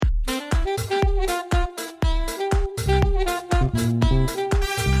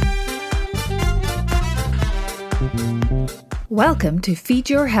Welcome to Feed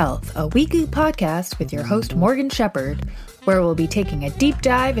Your Health, a weekly podcast with your host Morgan Shepherd, where we'll be taking a deep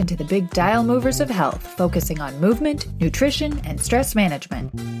dive into the big dial movers of health, focusing on movement, nutrition, and stress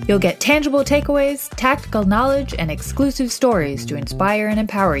management. You'll get tangible takeaways, tactical knowledge, and exclusive stories to inspire and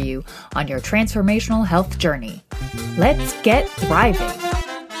empower you on your transformational health journey. Let's get thriving.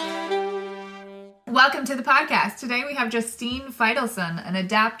 Welcome to the podcast. Today we have Justine Feitelson, an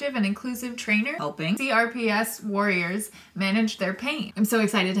adaptive and inclusive trainer helping CRPS warriors manage their pain. I'm so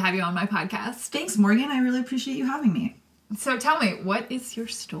excited to have you on my podcast. Thanks, Morgan. I really appreciate you having me. So tell me, what is your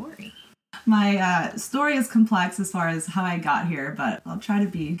story? My story is complex as far as how I got here, but I'll try to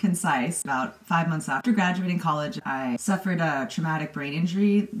be concise. About 5 months after graduating college, I suffered a traumatic brain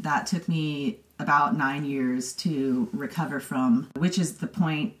injury that took me about 9 years to recover from, which is the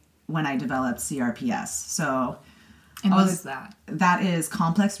point when I developed CRPS. So, and what is that? That is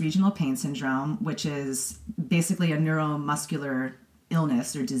complex regional pain syndrome, which is basically a neuromuscular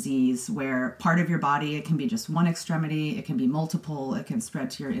illness or disease where part of your body, it can be just one extremity, it can be multiple, it can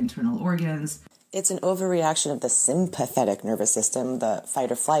spread to your internal organs. It's an overreaction of the sympathetic nervous system, the fight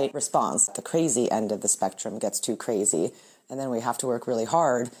or flight response. The crazy end of the spectrum gets too crazy, and then we have to work really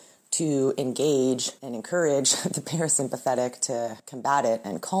hard to engage and encourage the parasympathetic to combat it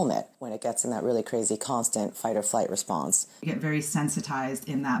and calm it when it gets in that really crazy constant fight or flight response. You get very sensitized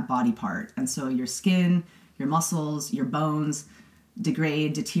in that body part, and so your skin, your muscles, your bones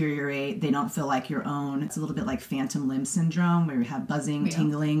degrade, deteriorate. They don't feel like your own. It's a little bit like phantom limb syndrome where you have buzzing,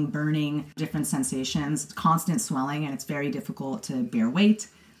 tingling, burning, different sensations, constant swelling, and it's very difficult to bear weight,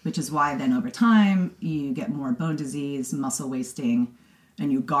 which is why then over time you get more bone disease, muscle wasting,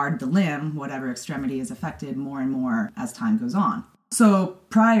 and you guard the limb, whatever extremity is affected, more and more as time goes on. So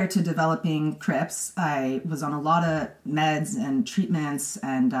prior to developing CRPS, I was on a lot of meds and treatments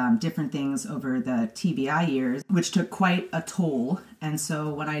and different things over the TBI years, which took quite a toll. And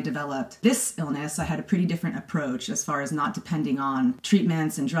so when I developed this illness, I had a pretty different approach as far as not depending on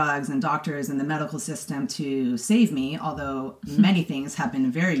treatments and drugs and doctors and the medical system to save me, although many things have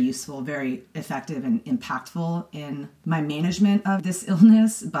been very useful, very effective and impactful in my management of this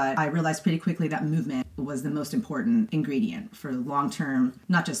illness. But I realized pretty quickly that movement was the most important ingredient for long-term,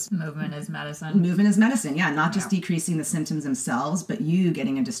 not just movement is medicine. Movement is medicine, yeah. Not just decreasing the symptoms themselves, but you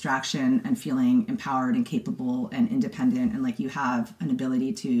getting a distraction and feeling empowered and capable and independent and like you have an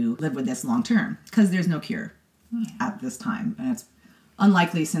ability to live with this long-term because there's no cure at this time. And it's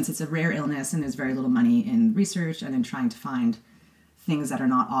unlikely since it's a rare illness and there's very little money in research and in trying to find things that are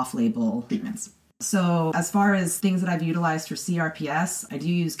not off-label treatments. So as far as things that I've utilized for CRPS, I do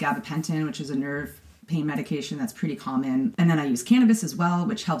use gabapentin, which is a nerve pain medication that's pretty common. And then I use cannabis as well,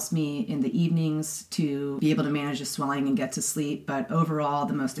 which helps me in the evenings to be able to manage the swelling and get to sleep. But overall,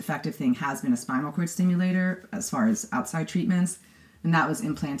 the most effective thing has been a spinal cord stimulator as far as outside treatments. And that was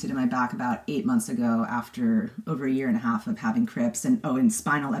implanted in my back about 8 months ago after over a year and a half of having CRPS. And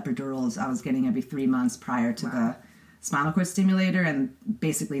spinal epidurals I was getting every 3 months prior to the spinal cord stimulator. And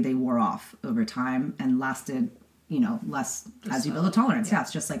basically they wore off over time and lasted less just as you build a tolerance. Yeah,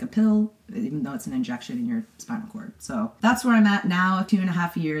 it's just like a pill, even though it's an injection in your spinal cord. So that's where I'm at now,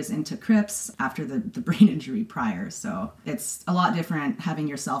 2.5 years into CRPS after the brain injury prior. So it's a lot different having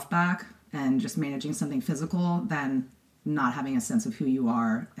yourself back and just managing something physical than not having a sense of who you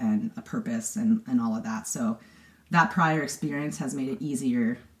are and a purpose and all of that. So that prior experience has made it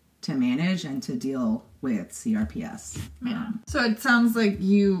easier to manage and to deal with CRPS. Yeah. So it sounds like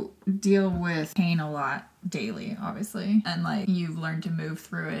you deal with pain a lot daily, obviously, and like you've learned to move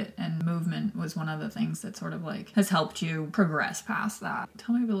through it, and movement was one of the things that sort of like has helped you progress past that.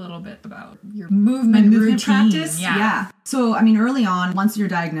 Tell me a little bit about your movement routine. Practice. Yeah. So early on, once you're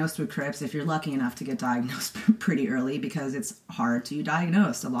diagnosed with CRPS, if you're lucky enough to get diagnosed pretty early, because it's hard to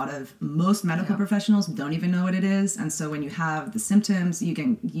diagnose. Most medical professionals don't even know what it is, and so when you have the symptoms, you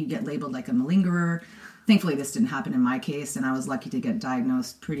get labeled like a malingerer. Thankfully, this didn't happen in my case, and I was lucky to get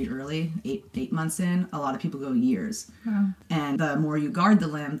diagnosed pretty early, eight months in. A lot of people go years. Wow. And the more you guard the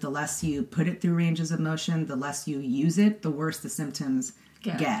limb, the less you put it through ranges of motion, the less you use it, the worse the symptoms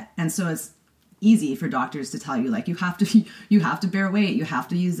get. And so it's easy for doctors to tell you, like, you have to bear weight, you have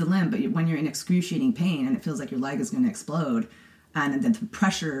to use the limb, but when you're in excruciating pain and it feels like your leg is going to explode, and then the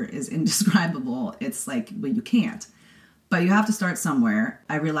pressure is indescribable, it's like, well, you can't. But you have to start somewhere.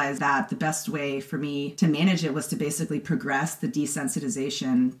 I realized that the best way for me to manage it was to basically progress the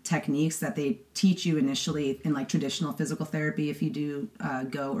desensitization techniques that they teach you initially in like traditional physical therapy. If you do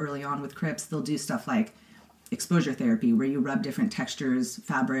go early on with CRPS, they'll do stuff like exposure therapy where you rub different textures,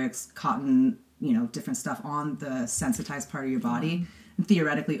 fabrics, cotton, different stuff on the sensitized part of your body.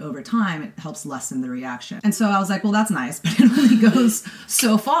 theoretically over time, it helps lessen the reaction. And so I was like, well, that's nice, but it only goes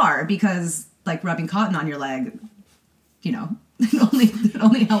so far, because like rubbing cotton on your leg, you know, it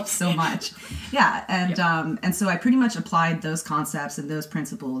only helps so much. Yeah. And so I pretty much applied those concepts and those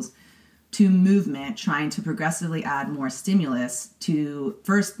principles to movement, trying to progressively add more stimulus to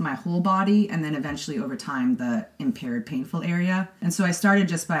first my whole body, and then eventually over time the impaired painful area. And so I started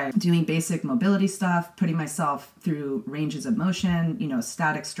just by doing basic mobility stuff, putting myself through ranges of motion, you know,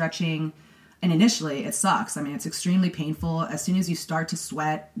 static stretching. And initially it sucks. I mean, it's extremely painful. As soon as you start to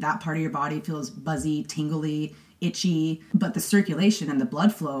sweat, that part of your body feels buzzy, tingly, itchy, but the circulation and the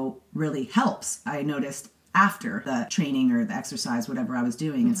blood flow really helps. I noticed after the training or the exercise, whatever I was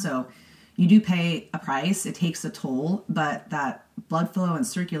doing. And so you do pay a price. It takes a toll, but that blood flow and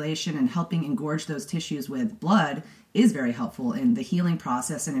circulation and helping engorge those tissues with blood is very helpful in the healing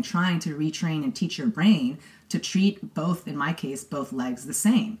process and in trying to retrain and teach your brain to treat both, in my case, both legs the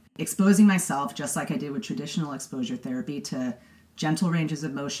same. Exposing myself, just like I did with traditional exposure therapy, to gentle ranges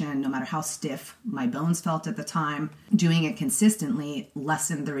of motion, no matter how stiff my bones felt at the time, doing it consistently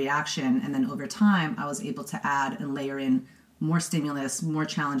lessened the reaction. And then over time, I was able to add and layer in more stimulus, more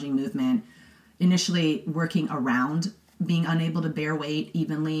challenging movement, initially working around being unable to bear weight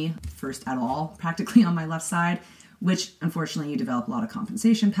evenly, first at all, practically on my left side, which unfortunately you develop a lot of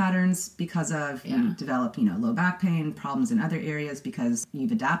compensation patterns because of. You develop, you know, low back pain, problems in other areas because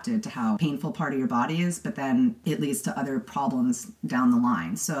you've adapted to how painful part of your body is, but then it leads to other problems down the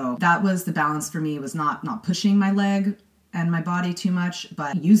line. So that was the balance for me, was not pushing my leg and my body too much,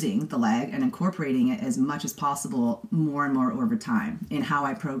 but using the leg and incorporating it as much as possible more and more over time in how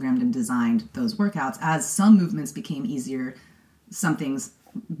I programmed and designed those workouts. As some movements became easier, some things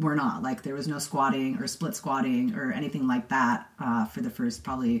were not. Like there was no squatting or split squatting or anything like that for the first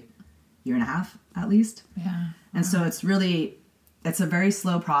probably year and a half at least. Yeah. And so it's a very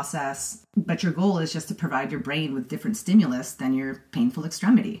slow process, but your goal is just to provide your brain with different stimulus than your painful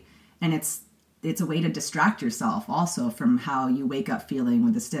extremity. And it's a way to distract yourself also from how you wake up feeling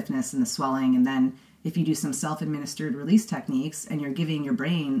with the stiffness and the swelling. And then if you do some self-administered release techniques and you're giving your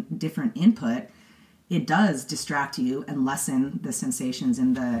brain different input, it does distract you and lessen the sensations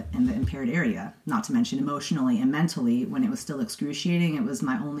in the impaired area. Not to mention emotionally and mentally, when it was still excruciating, it was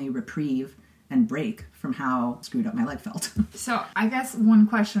my only reprieve and break from how screwed up my leg felt. So I guess one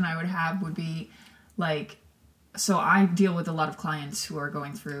question I would have would be like, so I deal with a lot of clients who are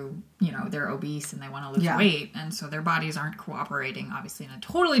going through, you know, they're obese and they want to lose weight. And so their bodies aren't cooperating, obviously, in a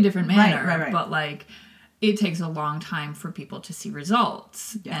totally different manner. Right. But like, it takes a long time for people to see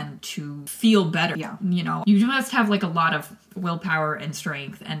results and to feel better. Yeah. You know, you must have like a lot of willpower and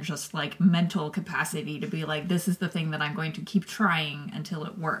strength and just like mental capacity to be like, this is the thing that I'm going to keep trying until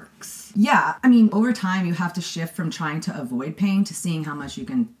it works. Yeah. I mean, over time, you have to shift from trying to avoid pain to seeing how much you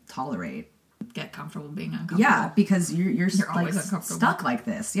can tolerate. Get comfortable being uncomfortable. Yeah, because you're like stuck like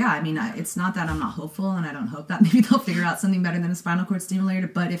this. Yeah, I mean, it's not that I'm not hopeful, and I don't hope that maybe they'll figure out something better than a spinal cord stimulator,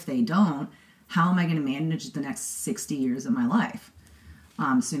 but if they don't, how am I going to manage the next 60 years of my life?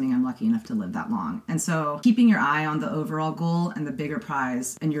 Assuming I'm lucky enough to live that long. And so keeping your eye on the overall goal and the bigger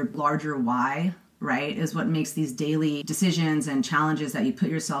prize and your larger why, right, is what makes these daily decisions and challenges that you put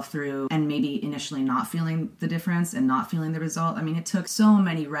yourself through and maybe initially not feeling the difference and not feeling the result. I mean, it took so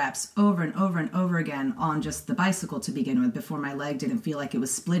many reps over and over and over again on just the bicycle to begin with before my leg didn't feel like it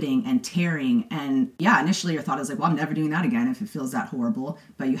was splitting and tearing. And yeah, initially your thought is like, well, I'm never doing that again if it feels that horrible.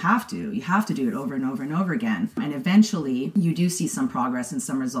 But you have to do it over and over and over again. And eventually you do see some progress and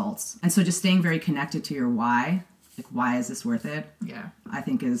some results. And so just staying very connected to your why, like why is this worth it? Yeah. I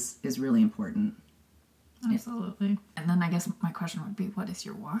think is really important. Absolutely. And then I guess my question would be, what is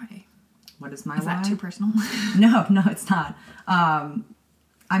your why? What is my why? Is that too personal? No, it's not.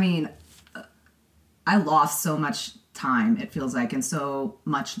 I mean, I lost so much time, it feels like, and so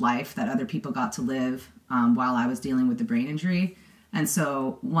much life that other people got to live while I was dealing with the brain injury. And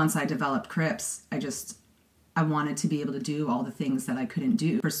so once I developed CRPS, I wanted to be able to do all the things that I couldn't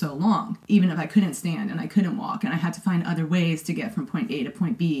do for so long, even if I couldn't stand and I couldn't walk, and I had to find other ways to get from point A to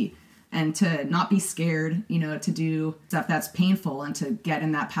point B. And to not be scared, you know, to do stuff that's painful and to get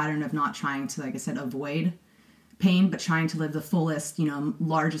in that pattern of not trying to, like I said, avoid pain, but trying to live the fullest, you know,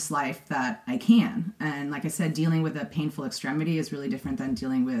 largest life that I can. And like I said, dealing with a painful extremity is really different than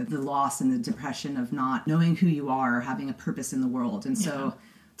dealing with the loss and the depression of not knowing who you are or having a purpose in the world. And so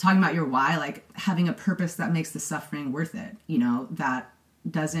talking about your why, like having a purpose that makes the suffering worth it, you know, that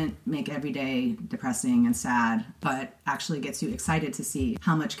doesn't make every day depressing and sad, but actually gets you excited to see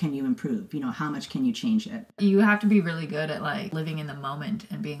how much can you improve, you know, how much can you change it. You have to be really good at like living in the moment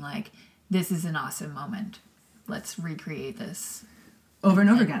and being like, this is an awesome moment. Let's recreate this. over and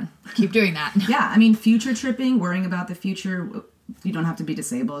over again. Keep doing that. Yeah, I mean, future tripping, worrying about the future, you don't have to be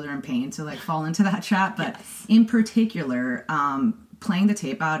disabled or in pain to like fall into that trap. But in particular, playing the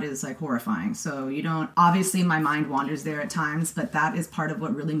tape out is like horrifying. So you don't, obviously my mind wanders there at times, but that is part of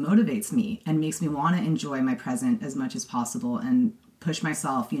what really motivates me and makes me want to enjoy my present as much as possible and push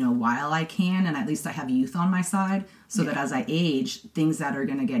myself, while I can. And at least I have youth on my side so that as I age, things that are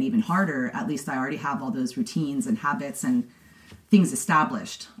going to get even harder, at least I already have all those routines and habits and things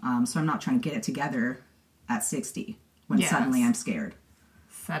established. So I'm not trying to get it together at 60 when suddenly I'm scared.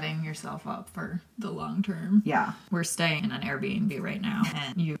 Setting yourself up for the long term. Yeah. We're staying in an Airbnb right now,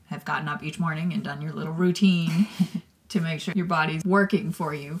 and you have gotten up each morning and done your little routine to make sure your body's working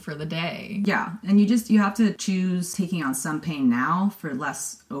for you for the day. Yeah. And you have to choose taking on some pain now for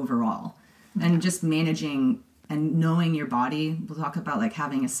less overall. And just managing and knowing your body. We'll talk about like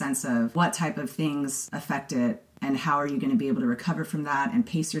having a sense of what type of things affect it and how are you going to be able to recover from that and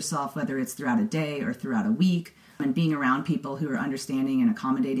pace yourself, whether it's throughout a day or throughout a week. And being around people who are understanding and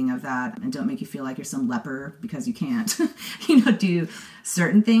accommodating of that and don't make you feel like you're some leper because you can't, do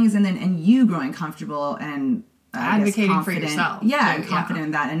certain things. And you growing comfortable and advocating for yourself. Yeah, and confident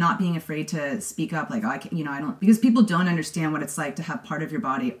in that and not being afraid to speak up. Like, I don't, because people don't understand what it's like to have part of your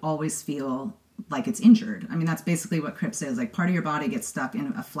body always feel like it's injured. I mean, that's basically what CRPS is. Like, part of your body gets stuck in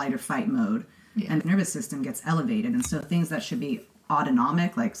a flight or fight mode and the nervous system gets elevated. And so things that should be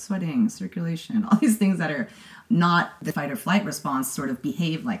autonomic, like sweating, circulation, all these things that are not the fight or flight response sort of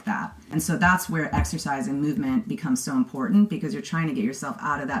behave like that. And so that's where exercise and movement becomes so important, because you're trying to get yourself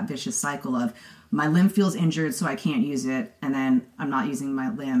out of that vicious cycle of my limb feels injured so I can't use it, and then I'm not using my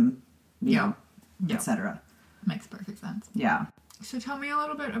limb, etc. Makes perfect sense. Yeah. So tell me a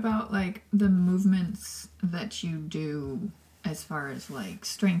little bit about like the movements that you do as far as like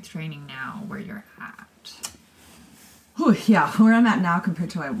strength training now, where you're at. Where I'm at now compared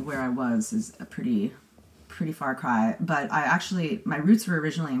to where I was is a pretty far cry. But my roots were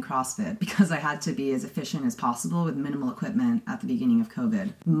originally in CrossFit because I had to be as efficient as possible with minimal equipment at the beginning of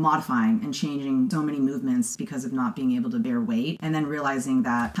COVID, modifying and changing so many movements because of not being able to bear weight, and then realizing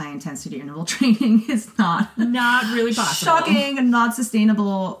that high intensity interval training is not really possible. Shocking and not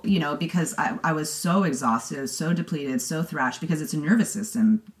sustainable, because I was so exhausted, so depleted, so thrashed, because it's a nervous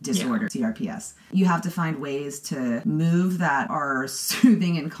system disorder, CRPS. You have to find ways to move that are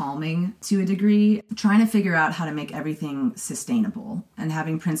soothing and calming to a degree, trying to figure out how to make everything sustainable and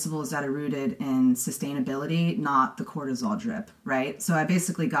having principles that are rooted in sustainability, not the cortisol drip, right? So I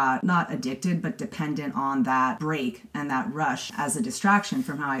basically got not addicted, but dependent on that break and that rush as a distraction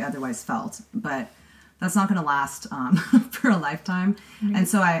from how I otherwise felt. But that's not going to last for a lifetime. Mm-hmm. And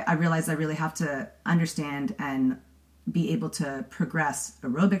so I realized I really have to understand and be able to progress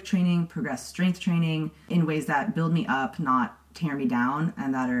aerobic training, progress strength training in ways that build me up, not tear me down,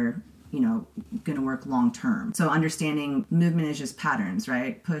 and that are, going to work long term. So understanding movement is just patterns,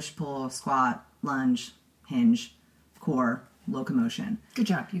 right? Push, pull, squat, lunge, hinge, core, locomotion. Good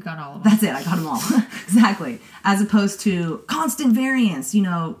job. You got all of them. That's it. I got them all. Exactly. As opposed to constant variance,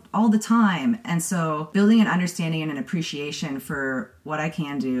 all the time. And so building an understanding and an appreciation for what I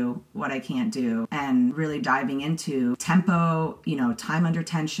can do, what I can't do, and really diving into tempo, time under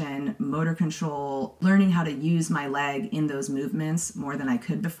tension, motor control, learning how to use my leg in those movements more than I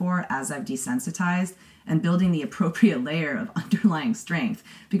could before as I've desensitized, and building the appropriate layer of underlying strength.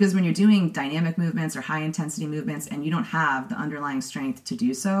 Because when you're doing dynamic movements or high intensity movements and you don't have the underlying strength to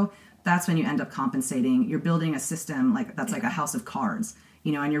do so, that's when you end up compensating. You're building a system like a house of cards,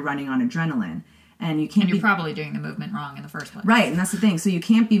 and you're running on adrenaline. And you're probably doing the movement wrong in the first place. Right, and that's the thing. So you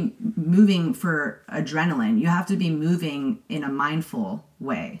can't be moving for adrenaline. You have to be moving in a mindful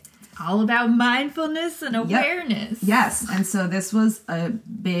way. All about mindfulness and awareness. Yep. Yes. And so this was a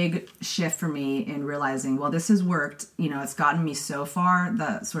big shift for me in realizing, well, this has worked. It's gotten me so far,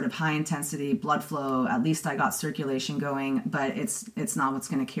 the sort of high intensity blood flow, at least I got circulation going, but it's not what's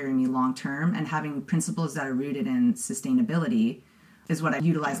going to carry me long term. And having principles that are rooted in sustainability is what I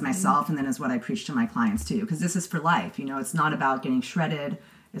utilize myself, and then is what I preach to my clients too. Because this is for life. It's not about getting shredded.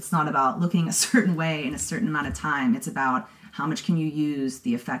 It's not about looking a certain way in a certain amount of time. It's about how much can you use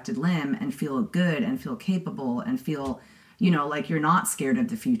the affected limb and feel good and feel capable and feel, like you're not scared of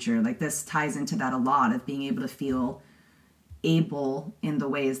the future. Like, this ties into that a lot, of being able to feel able in the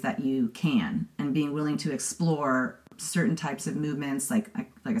ways that you can, and being willing to explore certain types of movements. Like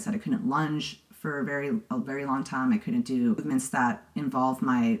I said, I couldn't lunge for a very long time. I couldn't do movements that involved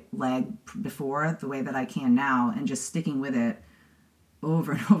my leg before the way that I can now, and just sticking with it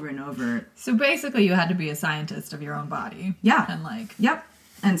over and over and over. So basically you had to be a scientist of your own body. Yeah. And Yep.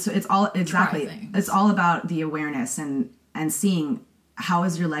 And so it's all, exactly, it's all about the awareness and seeing how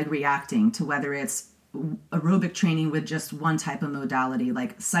is your leg reacting to whether it's aerobic training with just one type of modality.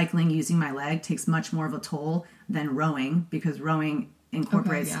 Like cycling using my leg takes much more of a toll than rowing, because rowing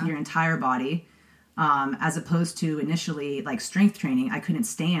incorporates your entire body, as opposed to initially like strength training. I couldn't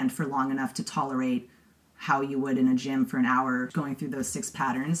stand for long enough to tolerate how you would in a gym for an hour going through those 6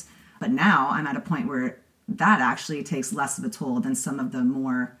 patterns. But now I'm at a point where that actually takes less of a toll than some of the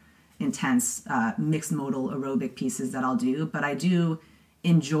more intense mixed modal aerobic pieces that I'll do. But I do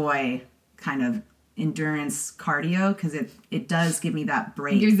enjoy kind of endurance cardio because it does give me that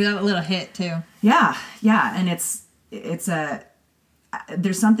break. It gives you that little hit too. Yeah. And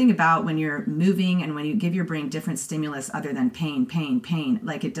there's something about when you're moving and when you give your brain different stimulus other than pain,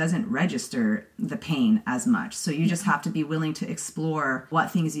 like it doesn't register the pain as much. So you just have to be willing to explore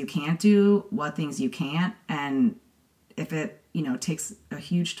what things you can't do, what things you can't. And if it, takes a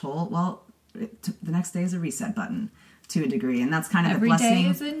huge toll, well, the next day is a reset button to a degree. And that's kind of the blessing. Every day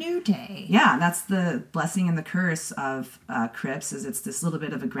is a new day. Yeah, that's the blessing and the curse of CRPS, is it's this little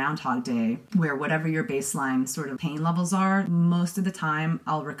bit of a Groundhog Day where whatever your baseline sort of pain levels are, most of the time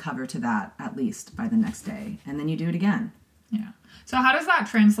I'll recover to that at least by the next day. And then you do it again. Yeah. So how does that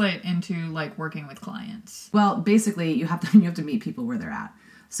translate into like working with clients? Well, basically you have to meet people where they're at.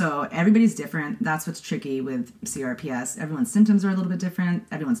 So everybody's different. That's what's tricky with CRPS. Everyone's symptoms are a little bit different.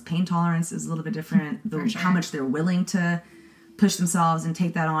 Everyone's pain tolerance is a little bit different. Sure. How much they're willing to push themselves and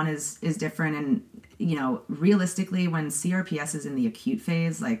take that on is different. And, realistically, when CRPS is in the acute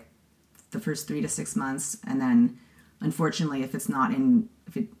phase, like the first 3 to 6 months, and then unfortunately, if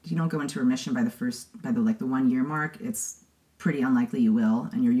you don't go into remission by the 1 year mark, it's pretty unlikely you will.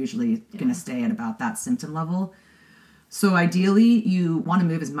 And you're usually going to stay at about that symptom level. So ideally, you want to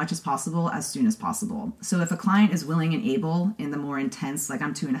move as much as possible, as soon as possible. So if a client is willing and able in the more intense, like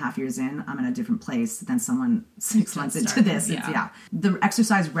I'm 2.5 years in, I'm in a different place than someone 6 months into this. The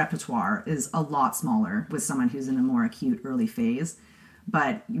exercise repertoire is a lot smaller with someone who's in a more acute early phase.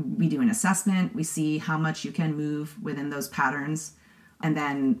 But we do an assessment. We see how much you can move within those patterns. And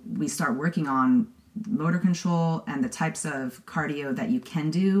then we start working on motor control and the types of cardio that you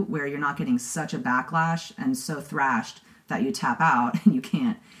can do where you're not getting such a backlash and so thrashed that you tap out and you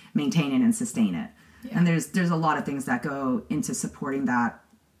can't maintain it and sustain it. Yeah. And there's a lot of things that go into supporting that,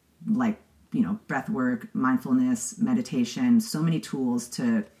 like, breath work, mindfulness, meditation, so many tools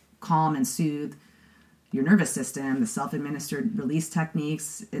to calm and soothe your nervous system, the self-administered release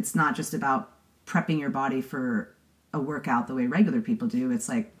techniques. It's not just about prepping your body for a workout the way regular people do. It's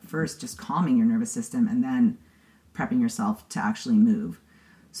like first just calming your nervous system and then prepping yourself to actually move.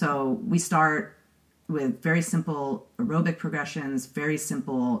 So we start with very simple aerobic progressions, very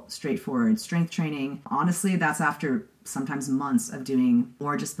simple, straightforward strength training. Honestly, that's after sometimes months of doing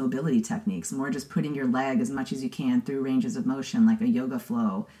more just mobility techniques, more just putting your leg as much as you can through ranges of motion, like a yoga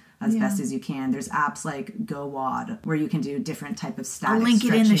flow, as best as you can. There's apps like GoWOD where you can do different type of static I'll link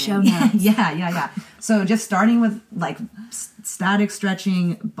stretching. it in the show notes. Yeah. So just starting with like static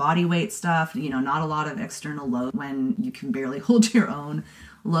stretching, body weight stuff, not a lot of external load when you can barely hold your own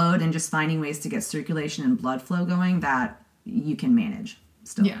load, and just finding ways to get circulation and blood flow going that you can manage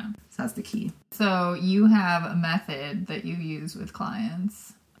still. Yeah. So that's the key. So you have a method that you use with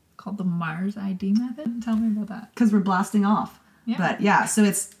clients called the Mars ID method. Tell me about that. Because we're blasting off. Yeah. But so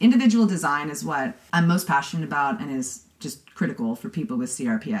it's individual design is what I'm most passionate about and is just critical for people with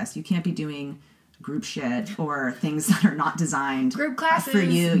CRPS. You can't be doing group shit or things that are not designed group classes for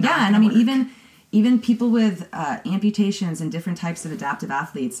you. Yeah, and I mean even people with amputations and different types of adaptive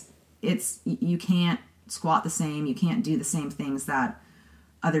athletes, you can't squat the same, you can't do the same things that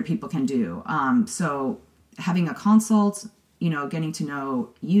other people can do. So having a consult, getting to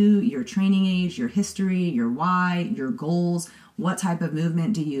know you, your training age, your history, your why, your goals. What type of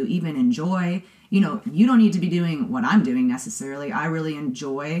movement do you even enjoy? You don't need to be doing what I'm doing necessarily. I really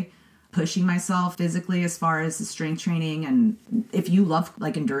enjoy pushing myself physically as far as the strength training. And if you love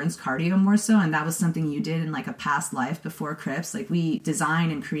like endurance cardio more so, and that was something you did in like a past life before CRPS, like we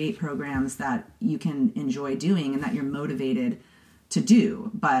design and create programs that you can enjoy doing and that you're motivated to do.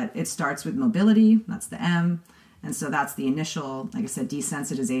 But it starts with mobility. That's the M. And so that's the initial, like I said,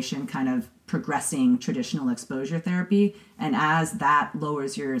 desensitization, kind of progressing traditional exposure therapy. And as that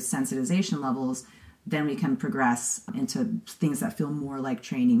lowers your sensitization levels, then we can progress into things that feel more like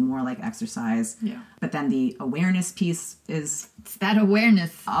training, more like exercise. Yeah. But then the awareness piece is... It's that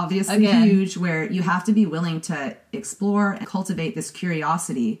awareness. Obviously huge, where you have to be willing to explore and cultivate this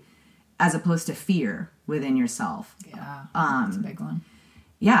curiosity as opposed to fear within yourself. Yeah, that's a big one.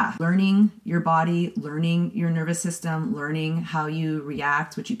 Yeah, learning your body, learning your nervous system, learning how you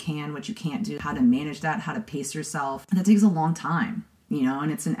react, what you can, what you can't do, how to manage that, how to pace yourself. And that takes a long time.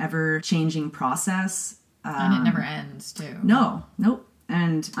 and it's an ever-changing process. And it never ends, too. Nope.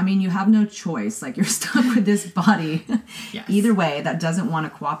 And I mean, you have no choice. Like, you're stuck with this body Yes. either way that doesn't want to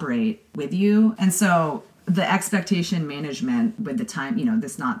cooperate with you. And so the expectation management with the time,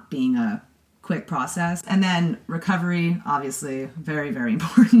 this not being a quick process. And then recovery, obviously, very, very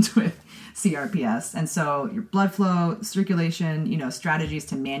important with CRPS. And so your blood flow, circulation, strategies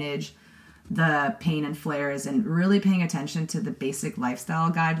to manage the pain and flares, and really paying attention to the basic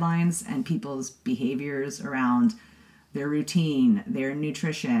lifestyle guidelines and people's behaviors around their routine, their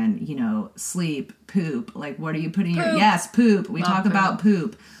nutrition, sleep, poop. Like, what are you putting poop. We talk about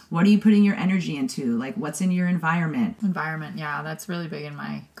poop. What are you putting your energy into? Like, what's in your environment? Environment, yeah, that's really big in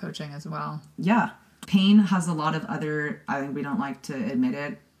my coaching as well. Yeah. Pain has a lot of other, I think we don't like to admit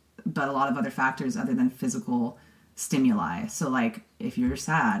it, but a lot of other factors other than physical stimuli. So, like, if you're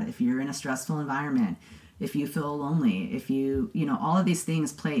sad, if you're in a stressful environment, if you feel lonely, if you all of these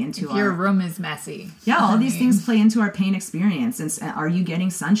things play into your room is messy. Yeah, all of these things play into our pain experience. And are you getting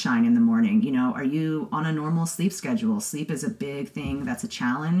sunshine in the morning? Are you on a normal sleep schedule? Sleep is a big thing that's a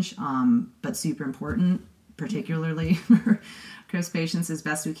challenge, but super important, particularly for CRPS patients, as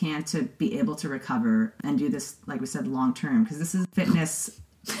best we can to be able to recover and do this, like we said, long term, because this is fitness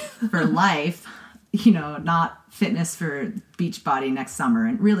for life. Not fitness for beach body next summer.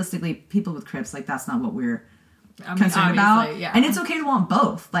 And realistically, people with CRPS, like, that's not what we're concerned about. Yeah. And it's okay to want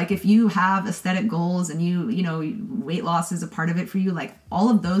both. Like, if you have aesthetic goals and weight loss is a part of it for you, like, all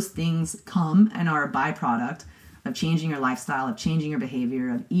of those things come and are a byproduct of changing your lifestyle, of changing your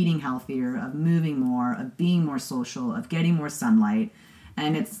behavior, of eating healthier, of moving more, of being more social, of getting more sunlight.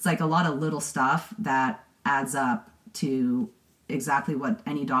 And it's like a lot of little stuff that adds up to exactly what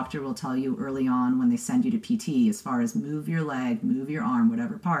any doctor will tell you early on when they send you to PT, as far as move your leg, move your arm,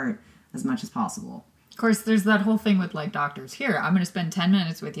 whatever part, as much as possible. Of course, there's that whole thing with, like, doctors. Here, I'm going to spend 10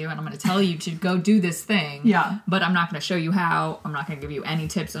 minutes with you, and I'm going to tell you to go do this thing. Yeah. But I'm not going to show you how. I'm not going to give you any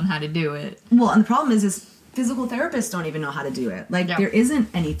tips on how to do it. Well, and the problem is physical therapists don't even know how to do it. Like, There isn't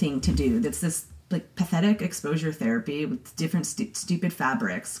anything to do. That's this, like, pathetic exposure therapy with different stupid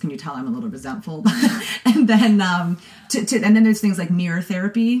fabrics. Can you tell I'm a little resentful? And then and then there's things like mirror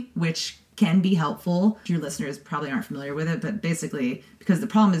therapy, which can be helpful. Your listeners probably aren't familiar with it, but basically, because the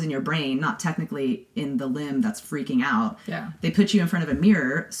problem is in your brain, not technically in the limb that's freaking out. Yeah. They put you in front of a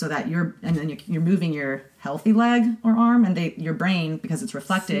mirror so that you're moving your healthy leg or arm, and your brain, because it's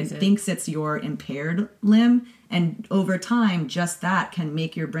reflected, thinks it's your impaired limb. And over time, just that can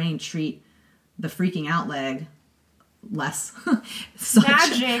make your brain treat the freaking out leg less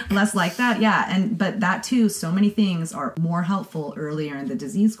magic, less like that. Yeah. But that too, so many things are more helpful earlier in the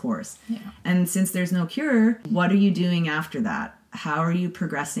disease course. Yeah. And since there's no cure, what are you doing after that? How are you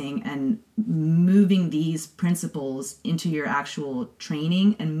progressing and moving these principles into your actual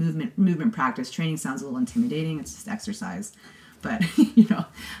training and movement practice? Training sounds a little intimidating. It's just exercise. But,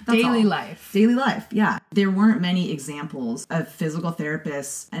 that's Daily all. life. Daily life, yeah. There weren't many examples of physical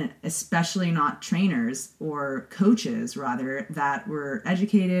therapists, and especially not trainers or coaches, rather, that were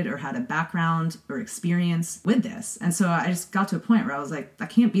educated or had a background or experience with this. And so I just got to a point where I was like, I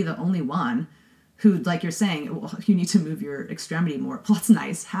can't be the only one who, like you're saying, well, you need to move your extremity more. Well, that's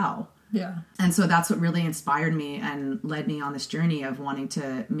nice. How? Yeah. And so that's what really inspired me and led me on this journey of wanting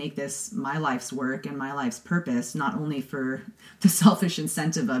to make this my life's work and my life's purpose, not only for the selfish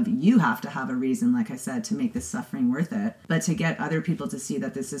incentive of you have to have a reason, like I said, to make this suffering worth it, but to get other people to see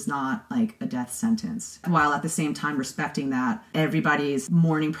that this is not like a death sentence, while at the same time respecting that everybody's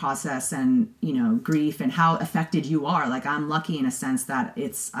mourning process and, grief and how affected you are. Like, I'm lucky in a sense that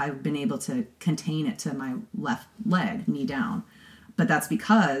I've been able to contain it to my left leg, knee down. But that's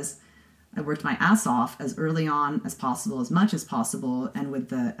because I worked my ass off as early on as possible, as much as possible. And with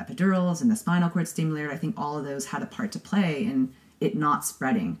the epidurals and the spinal cord stimulator, I think all of those had a part to play in it not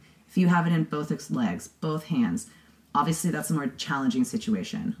spreading. If you have it in both legs, both hands, obviously that's a more challenging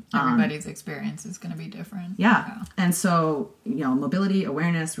situation. Everybody's experience is going to be different. Yeah. And so, mobility,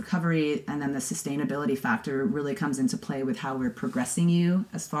 awareness, recovery, and then the sustainability factor really comes into play with how we're progressing you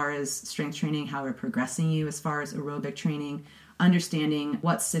as far as strength training, how we're progressing you as far as aerobic training, understanding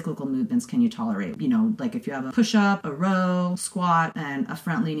what cyclical movements can you tolerate. Like if you have a push-up, a row, squat, and a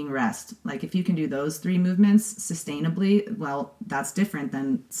front-leaning rest. Like if you can do those 3 movements sustainably, well, that's different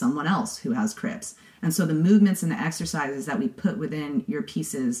than someone else who has CRPS. And so the movements and the exercises that we put within your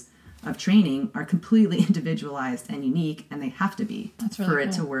pieces of training are completely individualized and unique, and they have to be for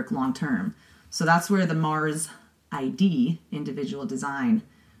it to work long-term. So that's where the Mars ID, individual design,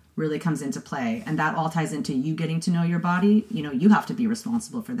 really comes into play. And that all ties into you getting to know your body. You have to be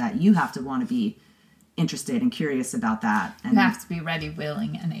responsible for that. You have to want to be interested and curious about that. And You have to be ready,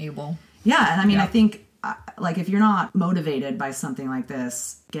 willing, and able. Yeah, and I mean, I think, like, if you're not motivated by something like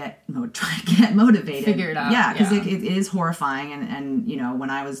this, try to get motivated. Figure it out. Yeah, because it is horrifying. And, you know, when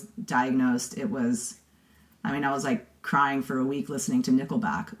I was diagnosed, I was like crying for a week listening to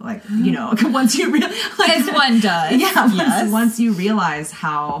Nickelback. Like, you know, once you realize... As one does. Yeah, once you realize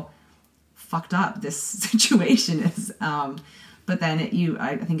how fucked up this situation is. But then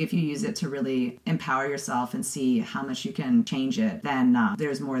I think if you use it to really empower yourself and see how much you can change it, then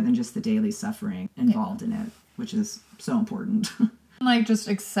there's more than just the daily suffering involved in it, which is so important. Like just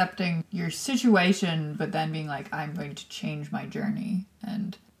accepting your situation, but then being like, I'm going to change my journey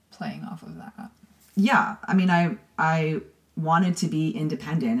and playing off of that. Yeah. I mean, I wanted to be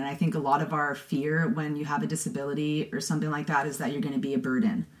independent. And I think a lot of our fear when you have a disability or something like that is that you're going to be a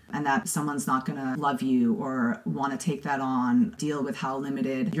burden and that someone's not going to love you or want to take that on, deal with how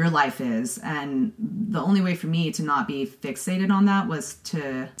limited your life is. And the only way for me to not be fixated on that was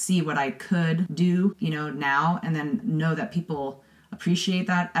to see what I could do, you know, now, and then know that people appreciate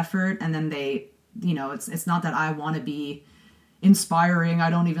that effort. And then they, you know, it's not that I want to be inspiring. I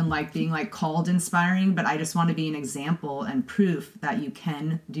don't even like being like called inspiring, but I just want to be an example and proof that you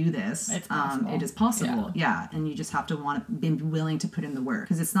can do this. It's possible. It is possible. Yeah. And you just have to want to be willing to put in the work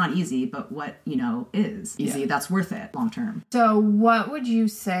because it's not easy, but what, you know, is easy, that's worth it long term. So what would you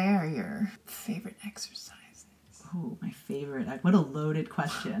say are your favorite exercises? Oh, my favorite. What a loaded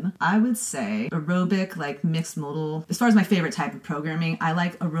question. I would say aerobic, like mixed modal. As far as my favorite type of programming, I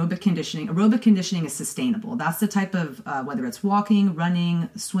like aerobic conditioning. Aerobic conditioning is sustainable. That's the type of, whether it's walking, running,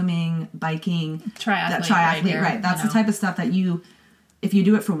 swimming, biking. Triathlete, right. That's the type of stuff that if you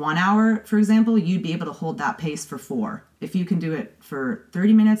do it for 1 hour, for example, you'd be able to hold that pace for 4. If you can do it for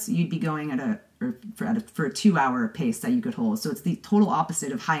 30 minutes, you'd be going for a 2-hour pace that you could hold. So it's the total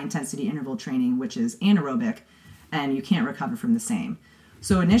opposite of high intensity interval training, which is anaerobic, and you can't recover from the same.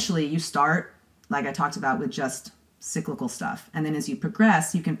 So initially you start, like I talked about, with just cyclical stuff. And then as you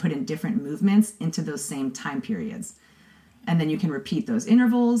progress, you can put in different movements into those same time periods. And then you can repeat those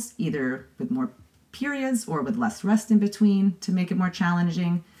intervals, either with more periods or with less rest in between to make it more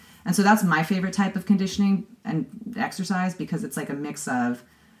challenging. And so that's my favorite type of conditioning and exercise because it's like a mix of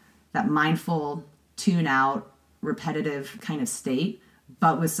that mindful, tune out, repetitive kind of state,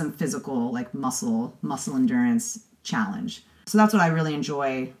 but with some physical, like muscle endurance challenge. So that's what I really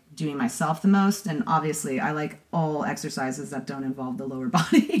enjoy doing myself the most. And obviously I like all exercises that don't involve the lower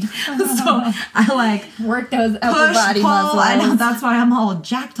body. So I like work those upper body muscles. I know, that's why I'm all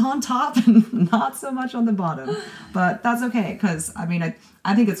jacked on top and not so much on the bottom. But that's okay. Because I mean,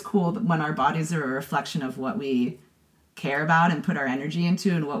 I think it's cool when our bodies are a reflection of what we care about and put our energy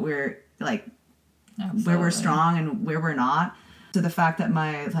into and what we're like, where we're strong and where we're not. To the fact that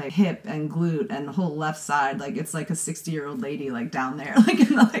my like hip and glute and whole left side, like it's like a 60-year-old lady like down there,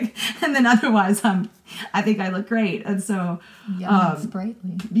 and then otherwise I think I look great. And so,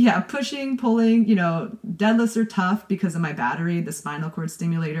 sprightly. Yeah, pushing, pulling, you know, deadlifts are tough because of my battery. The spinal cord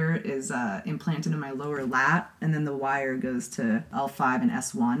stimulator is implanted in my lower lat, and then the wire goes to L5 and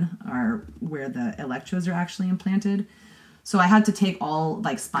S1 are where the electrodes are actually implanted. So I had to take all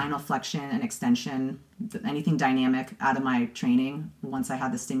like spinal flexion and extension, anything dynamic out of my training once I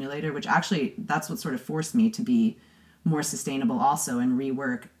had the stimulator, which actually that's what sort of forced me to be more sustainable also and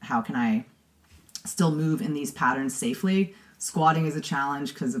rework how can I still move in these patterns safely. Squatting is a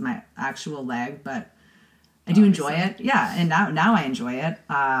challenge because of my actual leg, but I do enjoy it. Yeah, and now I enjoy it.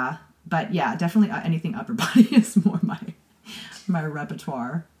 But yeah, definitely anything upper body is more my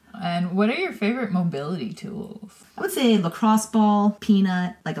repertoire. And what are your favorite mobility tools? I would say lacrosse ball,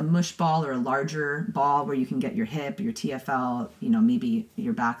 peanut, like a mush ball or a larger ball where you can get your hip, your TFL, you know, maybe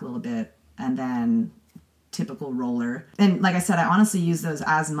your back a little bit, and then typical roller. And like I said, I honestly use those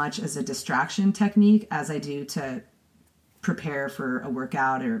as much as a distraction technique as I do to prepare for a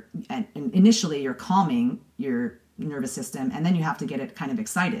workout and initially you're calming your nervous system and then you have to get it kind of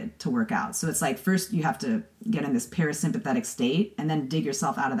excited to work out. So it's like first you have to get in this parasympathetic state and then dig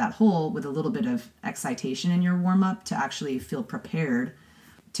yourself out of that hole with a little bit of excitation in your warm-up to actually feel prepared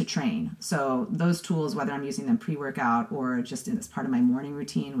to train. So those tools, whether I'm using them pre-workout or just as part of my morning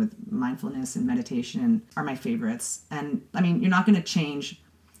routine with mindfulness and meditation, are my favorites. And I mean, you're not going to change.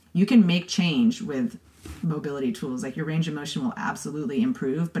 You can make change with mobility tools. Like your range of motion will absolutely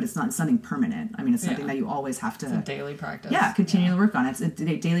improve, but it's not something permanent. I mean, it's something that you always have to... It's a daily practice. Yeah, continue to work on it. It's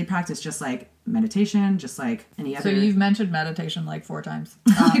a daily practice, just like meditation, just like any other... So you've mentioned meditation like 4 times.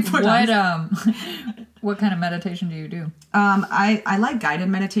 Like 4 times. What kind of meditation do you do? I like guided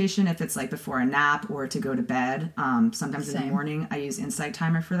meditation if it's like before a nap or to go to bed. Sometimes in the morning I use Insight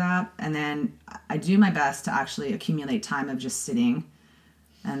Timer for that. And then I do my best to actually accumulate time of just sitting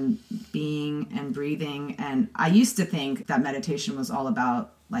and being and breathing. And I used to think that meditation was all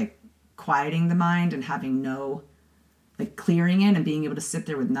about like quieting the mind and having like clearing it and being able to sit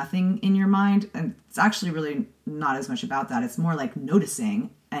there with nothing in your mind. And it's actually really not as much about that. It's more like noticing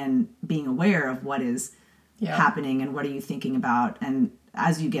and being aware of what is happening and what are you thinking about. And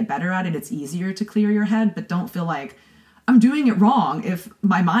as you get better at it, it's easier to clear your head, but don't feel like I'm doing it wrong if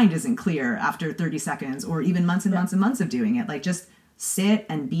my mind isn't clear after 30 seconds or even months and months and months of doing it. Like just sit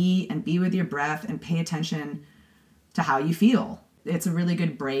and be with your breath and pay attention to how you feel. It's a really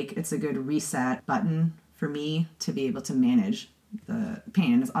good break. It's a good reset button for me to be able to manage the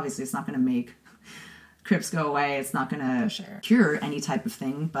pain. And obviously it's not going to make crips go away. It's not going to cure any type of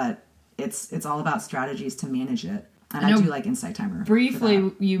thing, but it's all about strategies to manage it. And I do like Insight Timer.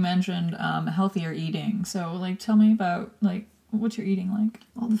 Briefly, you mentioned healthier eating. So like, tell me about like, what's your eating like?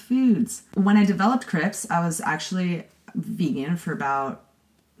 All the foods. When I developed crips, I was actually vegan for about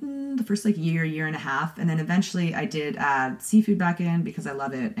the first like year and a half. And then eventually I did add seafood back in because I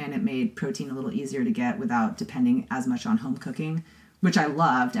love it. And it made protein a little easier to get without depending as much on home cooking, which I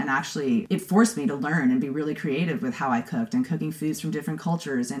loved. And actually it forced me to learn and be really creative with how I cooked and cooking foods from different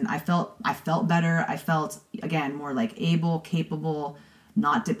cultures. And I felt better. I felt, again, more like able, capable,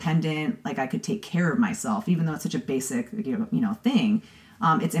 not dependent, like I could take care of myself, even though it's such a basic, thing.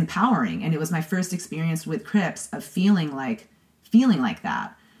 It's empowering. And it was my first experience with crips of feeling like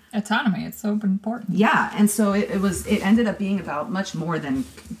that. Autonomy, it's so important. Yeah, and so it ended up being about much more than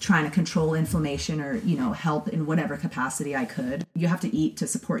trying to control inflammation or, help in whatever capacity I could. You have to eat to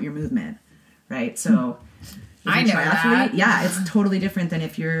support your movement, right? So I know that. Yeah, it's totally different than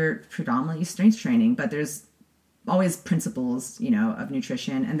if you're predominantly strength training, but there's always principles, of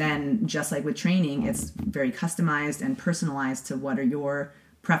nutrition. And then just like with training, it's very customized and personalized to what are your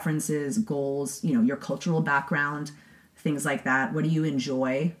preferences, goals, your cultural background, things like that. What do you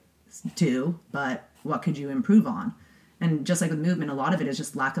enjoy do, but what could you improve on? And just like with movement, a lot of it is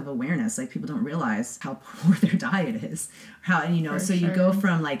just lack of awareness. Like people don't realize how poor their diet is. You go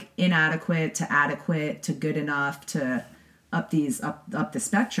from like inadequate to adequate to good enough to up the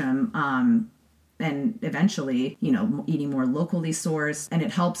spectrum. And eventually, eating more locally sourced. And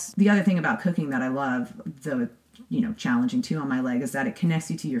it helps. The other thing about cooking that I love, though, challenging too on my leg, is that it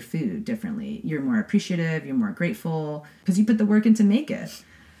connects you to your food differently. You're more appreciative, you're more grateful because you put the work in to make it.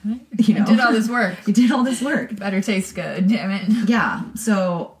 You did all this work. You did all this work. It better taste good, damn it. Yeah.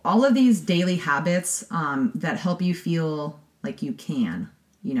 So all of these daily habits that help you feel like you can,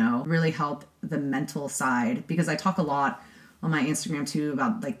 really help the mental side, because I talk a lot on my Instagram too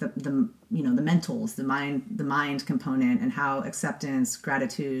about like the mentals, the mind component, and how acceptance,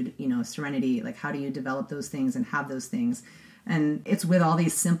 gratitude, serenity, like how do you develop those things and have those things. And it's with all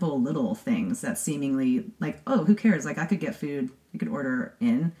these simple little things that seemingly like, oh, who cares? Like I could get food, you could order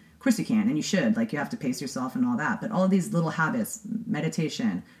in. Of course you can, and you should. Like you have to pace yourself and all that. But all of these little habits,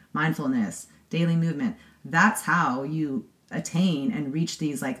 meditation, mindfulness, daily movement, that's how you attain and reach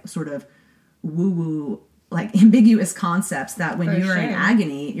these like sort of woo-woo, like ambiguous concepts that when you're in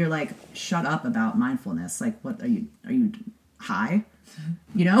agony, you're like, shut up about mindfulness. Like, what are you high?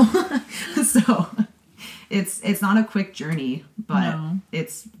 So it's not a quick journey, but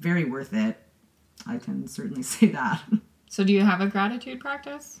it's very worth it. I can certainly say that. So do you have a gratitude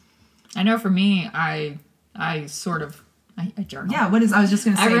practice? I know for me, I journal. Yeah, I was just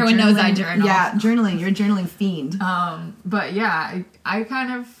going to say, everyone knows I journal. Yeah, journaling. You're a journaling fiend. But yeah, I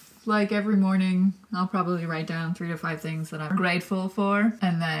kind of like every morning, I'll probably write down 3 to 5 things that I'm grateful for,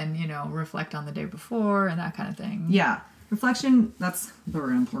 and then, reflect on the day before and that kind of thing. Yeah. Reflection, that's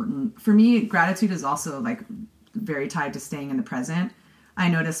very important. For me, gratitude is also like very tied to staying in the present. I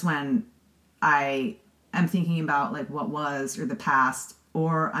notice when I am thinking about like what was or the past,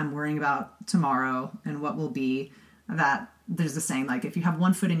 or I'm worrying about tomorrow and what will be, that there's a saying like, if you have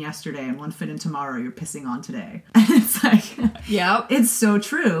one foot in yesterday and one foot in tomorrow, you're pissing on today. And it's like, yeah, it's so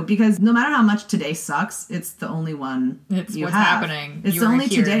true, because no matter how much today sucks, it's the only one it's what's happening. It's the only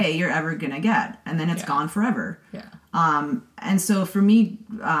today you're ever going to get. And then it's gone forever. Yeah. And so for me,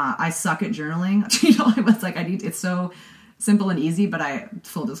 I suck at journaling. It's like it's so simple and easy, but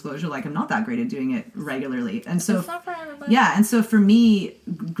full disclosure, like I'm not that great at doing it regularly. And so, it's not for everybody. Yeah. And so for me,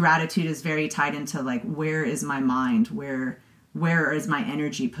 gratitude is very tied into like, where is my mind? Where is my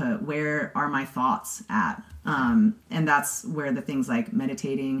energy put? Where are my thoughts at? And that's where the things like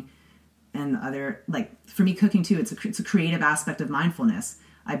meditating and other, like for me, cooking too, it's a creative aspect of mindfulness.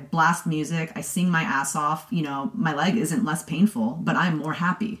 I blast music, I sing my ass off, you know, my leg isn't less painful, but I'm more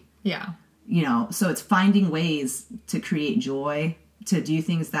happy. Yeah. You know, so it's finding ways to create joy, to do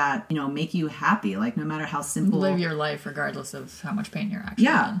things that, you know, make you happy, like no matter how simple. Live your life regardless of how much pain you're actually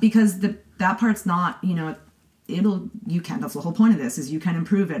in. Because that part's not, you know, that's the whole point of this, is you can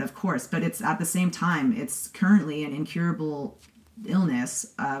improve it, of course, but it's at the same time, it's currently an incurable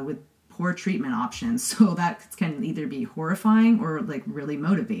illness with poor treatment options. So that can either be horrifying or like really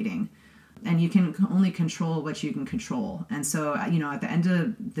motivating. And you can only control what you can control. And so, you know, at the end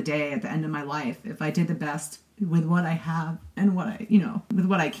of the day, at the end of my life, if I did the best with what I have and with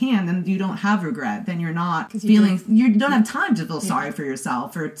what I can, then you don't have regret. Then you're not you don't have time to feel sorry for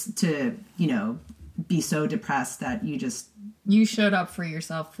yourself or to, you know, be so depressed that you showed up for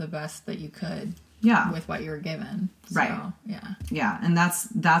yourself the best that you could. Yeah. With what you were given. So, right. Yeah. Yeah. And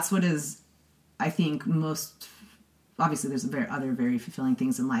that's what is, I think, most, obviously there's other very fulfilling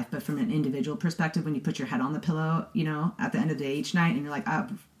things in life, but from an individual perspective, when you put your head on the pillow, you know, at the end of the day each night, and you're like, I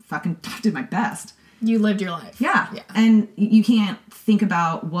fucking did my best. You lived your life. Yeah. And you can't think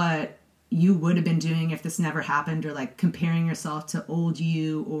about what you would have been doing if this never happened, or like comparing yourself to old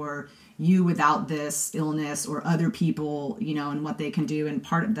you or you without this illness or other people, you know, and what they can do. And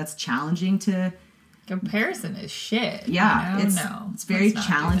that's challenging to... Comparison is shit. Yeah. You know? It's very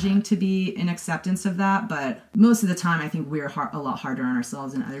challenging to be in acceptance of that. But most of the time, I think we're a lot harder on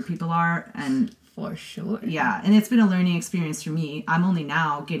ourselves than other people are. And for sure. Yeah. And it's been a learning experience for me. I'm only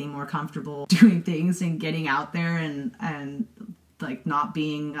now getting more comfortable doing things and getting out there and like not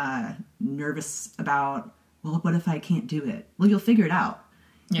being nervous about, well, what if I can't do it? Well, you'll figure it out.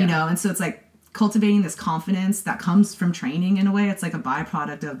 You know, and so it's like cultivating this confidence that comes from training in a way. It's like a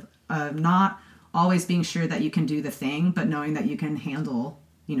byproduct of not always being sure that you can do the thing, but knowing that you can handle,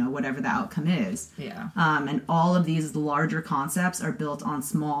 you know, whatever the outcome is. Yeah. And all of these larger concepts are built on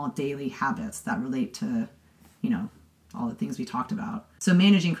small daily habits that relate to, you know, all the things we talked about. So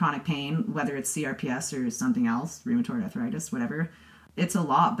managing chronic pain, whether it's CRPS or something else, rheumatoid arthritis, whatever, it's a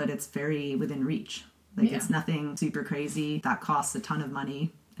lot, but it's very within reach. Like it's nothing super crazy that costs a ton of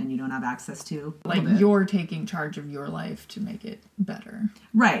money and you don't have access to. Like you're taking charge of your life to make it better.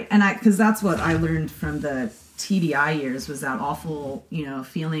 Right. And because that's what I learned from the TBI years, was that awful, you know,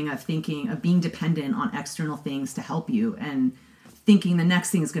 feeling of being dependent on external things to help you, and thinking the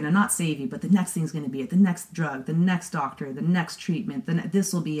next thing is going to not save you, but the next thing is going to be it. The next drug, the next doctor, the next treatment,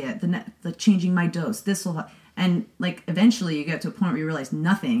 this will be it. The changing my dose, this will, and like eventually you get to a point where you realize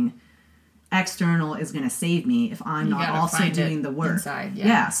nothing external is going to save me if I'm not also doing the work. Inside,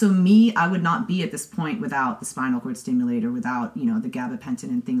 yeah. So I would not be at this point without the spinal cord stimulator, without, you know, the gabapentin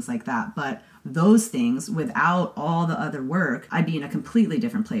and things like that. But those things, without all the other work, I'd be in a completely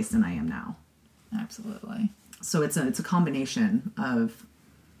different place than I am now. Absolutely. So it's a combination of,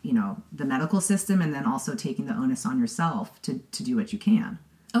 you know, the medical system and then also taking the onus on yourself to do what you can.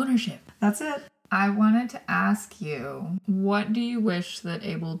 Ownership. That's it. I wanted to ask you, what do you wish that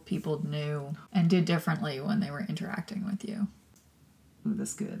abled people knew and did differently when they were interacting with you? Ooh,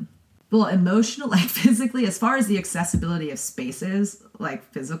 that's good. Well, emotional, like physically, as far as the accessibility of spaces, like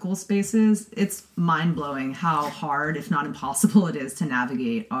physical spaces, it's mind-blowing how hard, if not impossible, it is to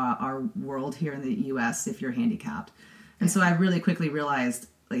navigate our world here in the U.S. if you're handicapped. And so I really quickly realized,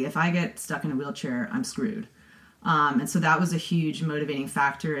 like, if I get stuck in a wheelchair, I'm screwed. And so that was a huge motivating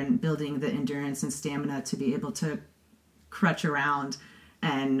factor in building the endurance and stamina to be able to crutch around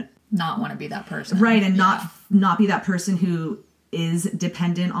and not want to be that person. Right. And not be that person who is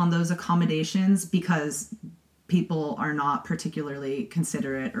dependent on those accommodations because people are not particularly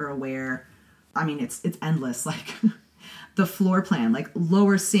considerate or aware. I mean, it's endless. Like the floor plan, like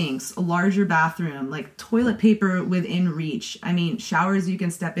lower sinks, a larger bathroom, like toilet paper within reach. I mean, showers you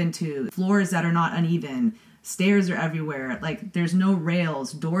can step into, floors that are not uneven. Stairs are everywhere. Like there's no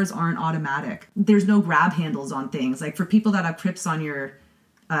rails. Doors aren't automatic. There's no grab handles on things. Like for people that have crips on your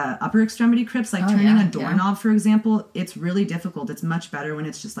upper extremity crips, like turning a doorknob, for example, it's really difficult. It's much better when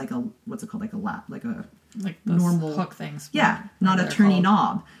it's just like what's it called? Like a lap, like those normal hook things. Yeah. Not a turny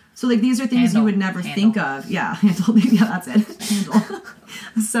knob. So like these are things you would never think of. Yeah. Handle. Yeah, that's it. Handle.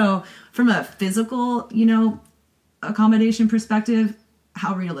 So from a physical, you know, accommodation perspective,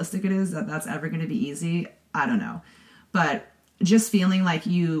 how realistic it is that that's ever going to be easy, I don't know. But just feeling like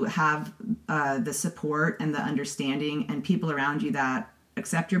you have the support and the understanding and people around you that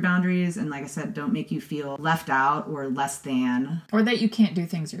accept your boundaries and, like I said, don't make you feel left out or less than. Or that you can't do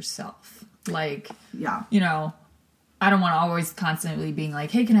things yourself. Like, yeah, you know, I don't want to always constantly being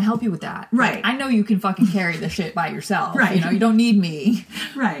like, hey, can I help you with that? Right. Like, I know you can fucking carry the shit by yourself. Right. You know, you don't need me.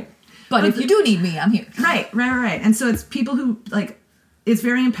 Right. But if you do need me, I'm here. Right. And so it's people who, like, it's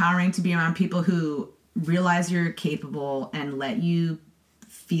very empowering to be around people who realize you're capable and let you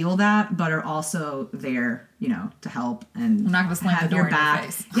feel that, but are also there, to help and I'm not gonna slam have the door your back. in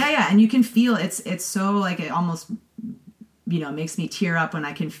your face. Yeah. And you can feel it's so like, it almost, makes me tear up when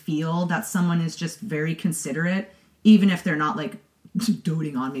I can feel that someone is just very considerate, even if they're not like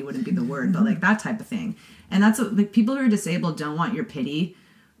doting on me wouldn't be the word, but like that type of thing. And that's what, like, people who are disabled don't want your pity.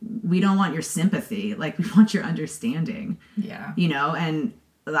 We don't want your sympathy. Like, we want your understanding. Yeah. And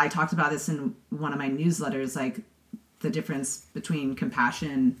I talked about this in one of my newsletters, like the difference between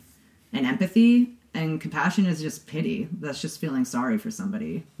compassion and empathy. And compassion is just pity. That's just feeling sorry for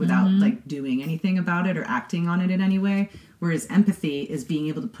somebody without like doing anything about it or acting on it in any way. Whereas empathy is being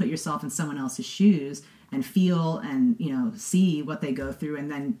able to put yourself in someone else's shoes and feel and, see what they go through.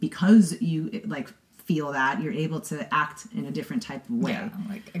 And then because you like feel that, you're able to act in a different type of way. Yeah,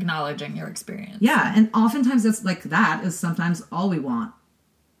 like acknowledging your experience. Yeah. And oftentimes it's like that is sometimes all we want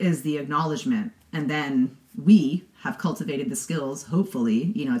is the acknowledgement. And then we have cultivated the skills,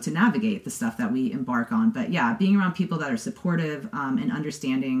 hopefully, to navigate the stuff that we embark on. But yeah, being around people that are supportive and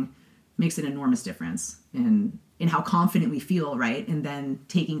understanding makes an enormous difference in how confident we feel, right? And then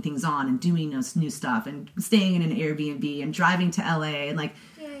taking things on and doing those new stuff and staying in an Airbnb and driving to LA and like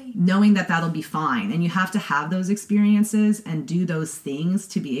knowing that that'll be fine. And you have to have those experiences and do those things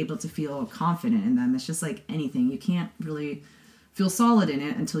to be able to feel confident in them. It's just like anything. You can't really feel solid in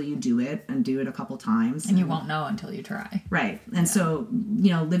it until you do it and do it a couple times. And you won't know until you try. Right. And so,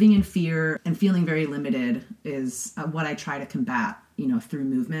 living in fear and feeling very limited is what I try to combat, through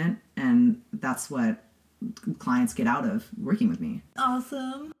movement. And that's what clients get out of working with me.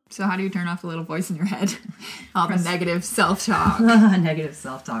 Awesome. So how do you turn off the little voice in your head? All the negative self-talk. Negative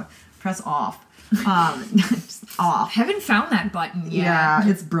self-talk. Press off. Just off. Haven't found that button yet. Yeah,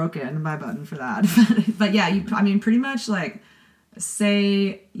 it's broken, my button for that. But yeah, pretty much like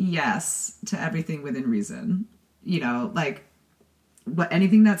say yes to everything within reason. Like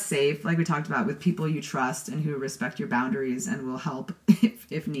anything that's safe, like we talked about, with people you trust and who respect your boundaries and will help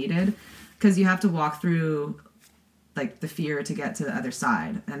if needed. Because you have to walk through like the fear to get to the other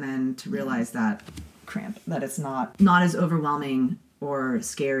side, and then to realize that that it's not as overwhelming or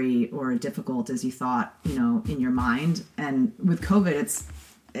scary or difficult as you thought, in your mind. And with COVID,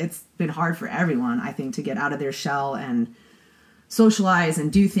 it's been hard for everyone, I think, to get out of their shell and socialize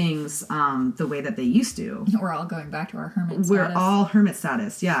and do things the way that they used to. We're all going back to our hermit status. We're all hermit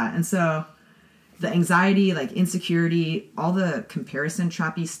status, yeah. And so the anxiety, like insecurity, all the comparison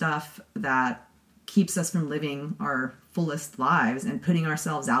trappy stuff that keeps us from living our fullest lives and putting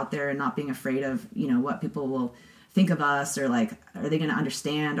ourselves out there and not being afraid of, what people will think of us, or like, are they going to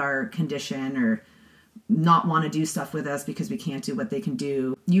understand our condition or not want to do stuff with us because we can't do what they can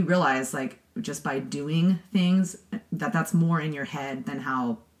do. You realize, like, just by doing things, that's more in your head than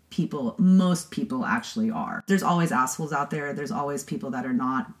how most people actually are. There's always assholes out there. There's always people that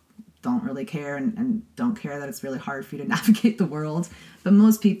don't really care and don't care that it's really hard for you to navigate the world. But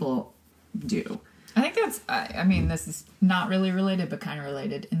most people do. I think this is not really related, but kind of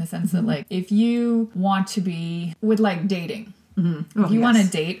related in the sense that, like, if you want to be with, like, dating, if you want to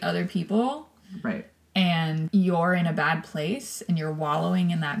date other people, right, and you're in a bad place and you're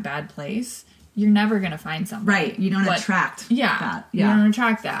wallowing in that bad place, you're never going to find somebody. Right. You don't attract that. Yeah. You don't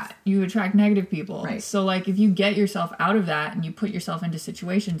attract that. You attract negative people. Right. So, like, if you get yourself out of that and you put yourself into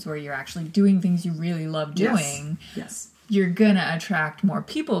situations where you're actually doing things you really love doing, yes. You're going to attract more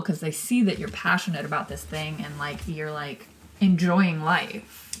people because they see that you're passionate about this thing and, like, you're, like, enjoying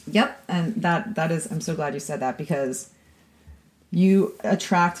life. Yep. And that is, I'm so glad you said that, because you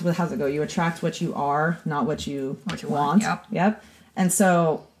attract, how's it go? You attract what you are, not what you want. Yep. And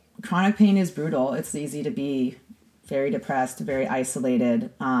so chronic pain is brutal. It's easy to be very depressed, very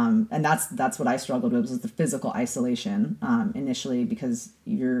isolated. And that's what I struggled with, was the physical isolation initially, because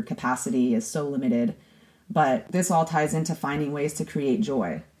your capacity is so limited. But this all ties into finding ways to create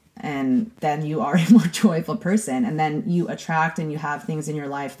joy. And then you are a more joyful person. And then you attract and you have things in your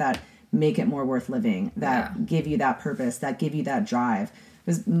life that make it more worth living, that give you that purpose, that give you that drive.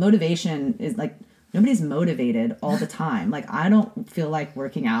 Because motivation is like, nobody's motivated all the time. Like, I don't feel like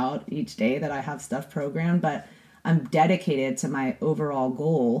working out each day that I have stuff programmed, but I'm dedicated to my overall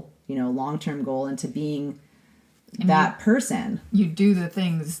goal, long-term goal, and to being that person. You do the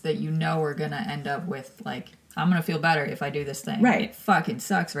things that you know are going to end up with, like, I'm going to feel better if I do this thing. Right. It fucking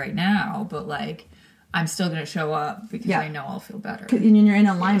sucks right now, but, like, I'm still going to show up because I know I'll feel better. And you're in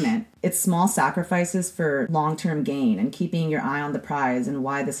alignment. It's small sacrifices for long-term gain and keeping your eye on the prize and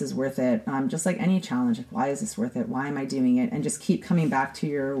why this is worth it. Just like any challenge, like, why is this worth it? Why am I doing it? And just keep coming back to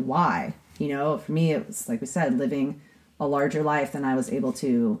your why. For me, it was, like we said, living a larger life than I was able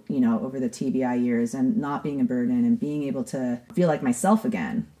to, over the TBI years, and not being a burden and being able to feel like myself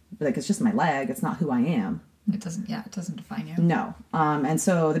again. Like, it's just my leg. It's not who I am. It doesn't define you. No. And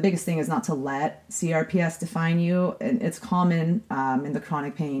so the biggest thing is not to let CRPS define you. And it's common in the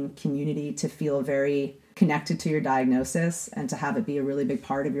chronic pain community to feel very connected to your diagnosis and to have it be a really big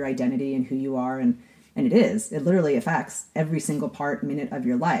part of your identity and who you are. And it is. It literally affects every single minute of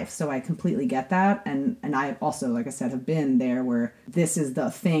your life. So I completely get that. And I also, like I said, have been there where this is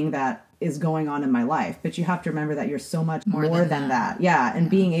the thing that is going on in my life. But you have to remember that you're so much more than that. Yeah. And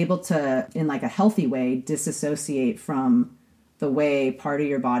being able to, in like a healthy way, disassociate from the way part of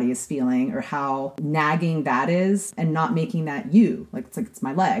your body is feeling or how nagging that is, and not making that you. Like, it's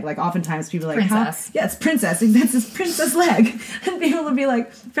my leg. Like, oftentimes people are like, princess. It's princess. That's this princess leg. And people will be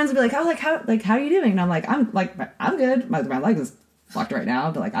like, friends will be like, how are you doing? And I'm I'm good. My leg is fucked right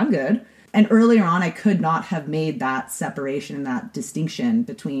now, but like, I'm good. And earlier on, I could not have made that separation and that distinction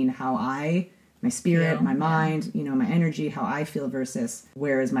between how my spirit, my mind, my energy, how I feel versus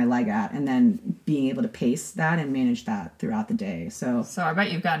where is my leg at, and then being able to pace that and manage that throughout the day. So I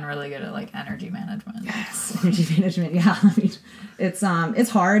bet you've gotten really good at like energy management. Yes, energy management. Yeah, I mean, it's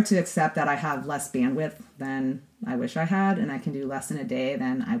hard to accept that I have less bandwidth than I wish I had, and I can do less in a day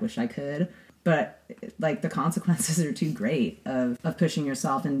than I wish I could. But like, the consequences are too great of pushing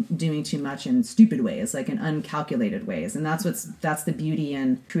yourself and doing too much in stupid ways, like in uncalculated ways. And that's the beauty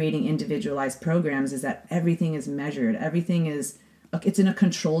in creating individualized programs, is that everything is measured. It's in a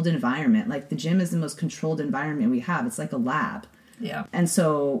controlled environment. Like, the gym is the most controlled environment we have. It's like a lab. Yeah. And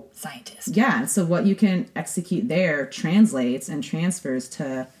so scientist. Yeah. And so what you can execute there translates and transfers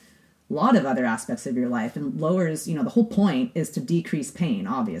to a lot of other aspects of your life, and lowers, the whole point is to decrease pain,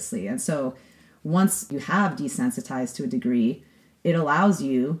 obviously. And so once you have desensitized to a degree, it allows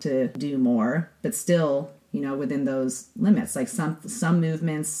you to do more, but still, within those limits. Like, some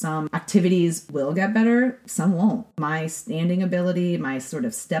movements, some activities will get better, some won't. My standing ability, my sort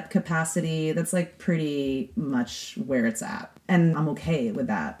of step capacity, that's like pretty much where it's at. And I'm okay with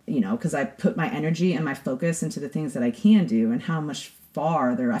that, because I put my energy and my focus into the things that I can do, and how much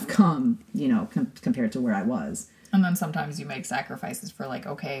farther I've come, compared to where I was. And then sometimes you make sacrifices for like,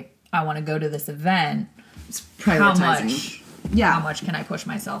 okay, I want to go to this event. It's prioritizing. How much can I push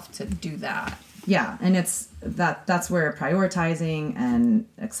myself to do that? Yeah. And that's where prioritizing and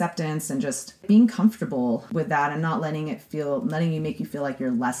acceptance and just being comfortable with that, and not letting you make you feel like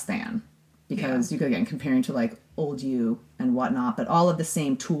you're less than, because you could get comparing to like old you and whatnot, but all of the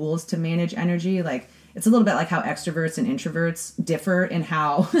same tools to manage energy. Like, it's a little bit like how extroverts and introverts differ in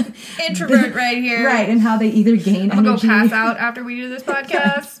how... Introvert right here. Right, and how they either gain I'm energy... I'm going to pass out after we do this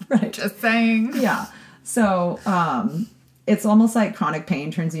podcast. Right. Just saying. Yeah. So, it's almost like chronic pain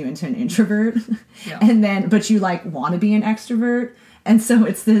turns you into an introvert. Yeah. But you like want to be an extrovert. And so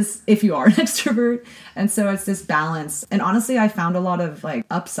it's this, if you are an extrovert. And so it's this balance. And honestly, I found a lot of like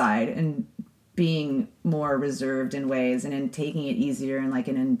upside in being more reserved in ways, and in taking it easier, and like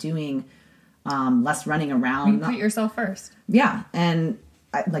in doing... less running around. You put yourself first. Yeah. And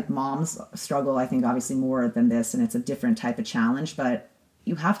like, moms struggle, I think, obviously more than this, and it's a different type of challenge, but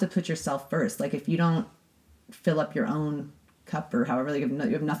you have to put yourself first. Like, if you don't fill up your own cup, or however, like, you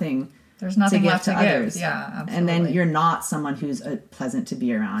have nothing. There's nothing to give left to to others. Give. Yeah, absolutely. And then you're not someone who's pleasant to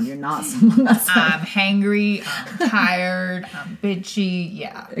be around. You're not someone that's like, I'm hangry, I'm tired, I'm bitchy.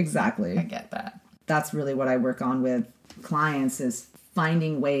 Yeah. Exactly. I get that. That's really what I work on with clients, is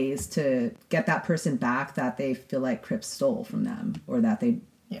finding ways to get that person back that they feel like CRPS stole from them, or that they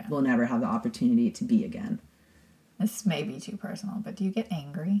will never have the opportunity to be again. This may be too personal, but do you get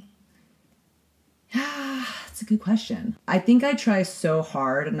angry? That's a good question. I think I try so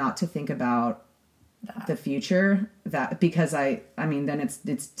hard not to think about the future, because I mean, then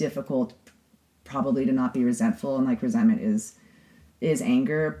it's difficult probably to not be resentful, and like, resentment is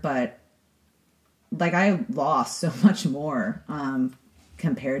anger, but like, I lost so much more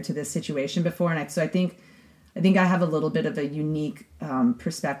compared to this situation before. And so I think I have a little bit of a unique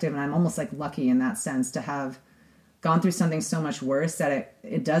perspective, and I'm almost like lucky in that sense to have gone through something so much worse that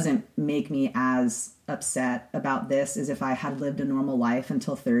it doesn't make me as upset about this as if I had lived a normal life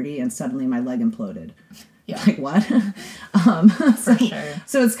until 30 and suddenly my leg imploded. Yeah. Like, what? For sure.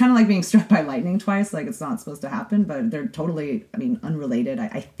 So it's kind of like being struck by lightning twice. Like, it's not supposed to happen, but they're totally, unrelated.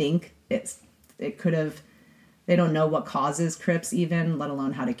 I think it could have, they don't know what causes CRPS even, let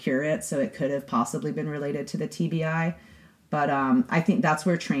alone how to cure it. So it could have possibly been related to the TBI. But I think that's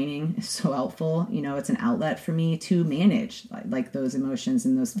where training is so helpful. It's an outlet for me to manage like those emotions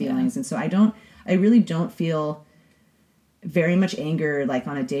and those feelings. Yeah. And so I really don't feel very much anger like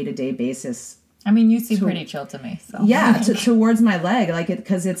on a day-to-day basis I mean, you seem pretty chill to me. So yeah, towards my leg, like it,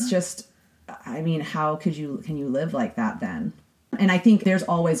 because it's just, I mean, how can you live like that then? And I think there's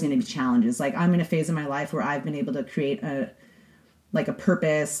always going to be challenges. Like I'm in a phase of my life where I've been able to create a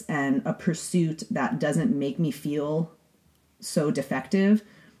purpose and a pursuit that doesn't make me feel so defective.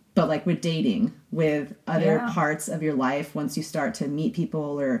 But like with dating, with other parts of your life, once you start to meet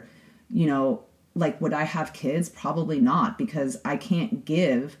people or, you know, like would I have kids? Probably not, because I can't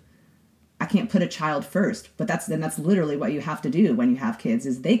put a child first. But that's literally what you have to do when you have kids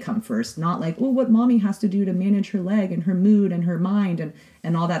is they come first, not like, oh, what mommy has to do to manage her leg and her mood and her mind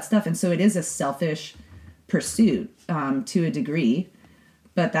and all that stuff. And so it is a selfish pursuit to a degree.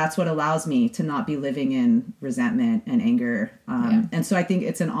 But that's what allows me to not be living in resentment and anger. And so I think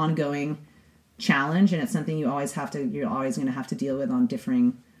it's an ongoing challenge, and it's something you're always going to have to deal with on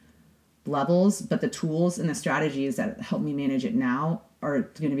differing levels. But the tools and the strategies that help me manage it now are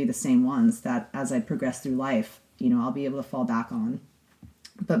going to be the same ones that as I progress through life, you know, I'll be able to fall back on.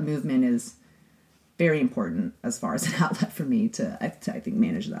 But movement is very important as far as an outlet for me to I think,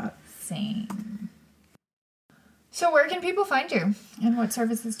 manage that. Same. So where can people find you, and what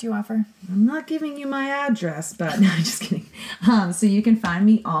services do you offer? I'm not giving you my address, but no, I'm just kidding. So you can find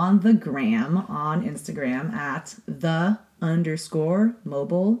me on the gram, on Instagram at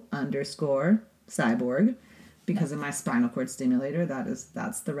 _mobile_cyborg because of my spinal cord stimulator.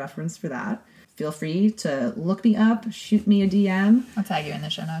 That's the reference for that. Feel free to look me up, shoot me a DM. I'll tag you in the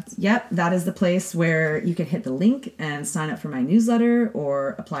show notes. Yep, that is the place where you can hit the link and sign up for my newsletter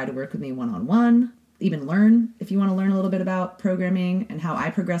or apply to work with me one-on-one. Even learn, if you want to learn a little bit about programming and how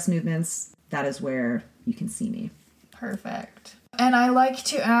I progress movements, that is where you can see me. Perfect. And I like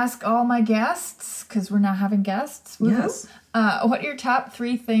to ask all my guests, because we're not having guests. Yes. What are your top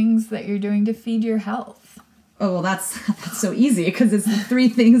 3 things that you're doing to feed your health? Oh, well, that's so easy because it's the 3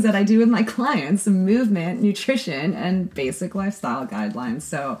 things that I do with my clients: movement, nutrition, and basic lifestyle guidelines.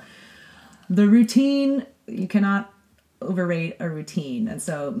 So the routine, you cannot overrate a routine. And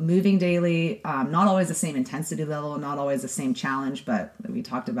so moving daily, not always the same intensity level, not always the same challenge, but we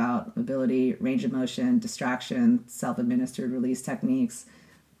talked about mobility, range of motion, distraction, self-administered release techniques.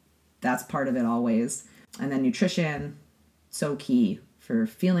 That's part of it always. And then nutrition, so key for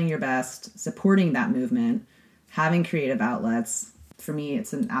feeling your best, supporting that movement, having creative outlets. For me,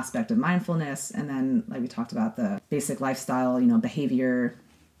 it's an aspect of mindfulness. And then, like we talked about, the basic lifestyle, you know, behavior,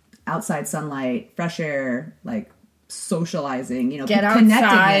 outside sunlight, fresh air, like socializing, you know, get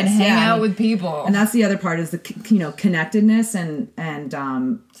outside, hang out with people. And that's the other part is the, you know, connectedness and sense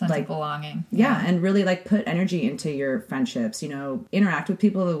like of belonging. Yeah. And really like put energy into your friendships, you know, interact with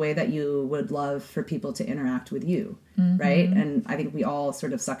people the way that you would love for people to interact with you. Right. And I think we all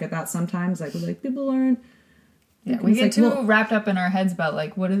sort of suck at that sometimes. Like, we're like, people aren't. Yeah, we get too wrapped up in our heads about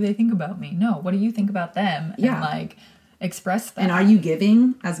like, what do they think about me? No, what do you think about them? And like express that. And are you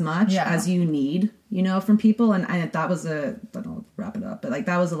giving as much as you need, you know, from people? And that was but I'll wrap it up. But like,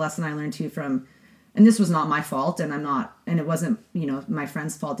 that was a lesson I learned too from, and this was not my fault, and it wasn't, you know, my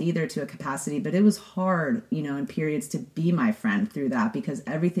friend's fault either to a capacity, but it was hard, you know, in periods to be my friend through that because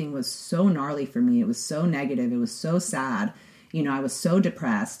everything was so gnarly for me. It was so negative. It was so sad. You know, I was so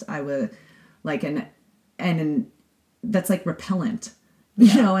depressed. I was like, and that's like repellent.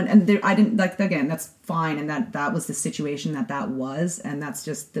 You know, and there, I didn't like, again, that's fine. And that was the situation that was. And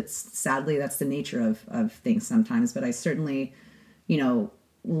sadly, that's the nature of things sometimes. But I certainly, you know,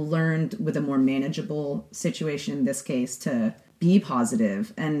 learned with a more manageable situation in this case to be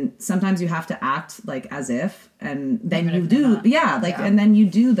positive. And sometimes you have to act like as if, and then you do. And then you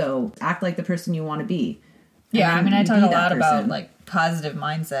do though, act like the person you want to be. Yeah. I mean, I talk a lot about like positive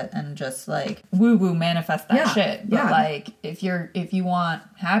mindset and just like woo manifest that shit. But like if you want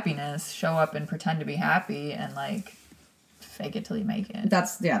happiness, show up and pretend to be happy and like fake it till you make it.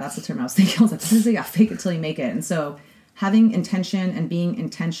 That's the term I was thinking. I was like, fake it till you make it. And so having intention and being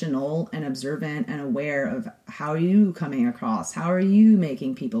intentional and observant and aware of how are you coming across, how are you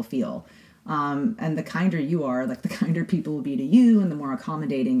making people feel, and the kinder you are, like the kinder people will be to you and the more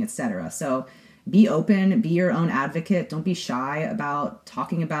accommodating, etc. So be open, be your own advocate. Don't be shy about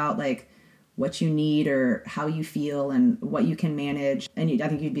talking about like what you need or how you feel and what you can manage. And I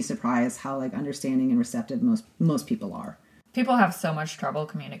think you'd be surprised how like understanding and receptive most people are. People have so much trouble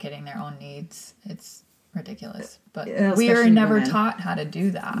communicating their own needs. It's ridiculous. But we are never taught how to do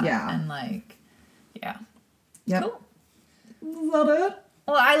that. Yeah. And like, yeah. Yep. Cool. Love it.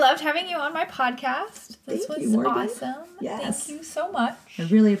 Well, I loved having you on my podcast. This was awesome. Yes. Thank you so much. I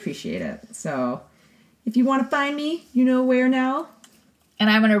really appreciate it. So if you want to find me, you know where now. And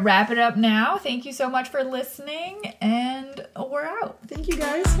I'm going to wrap it up now. Thank you so much for listening, and we're out. Thank you,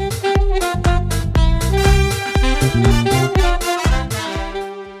 guys.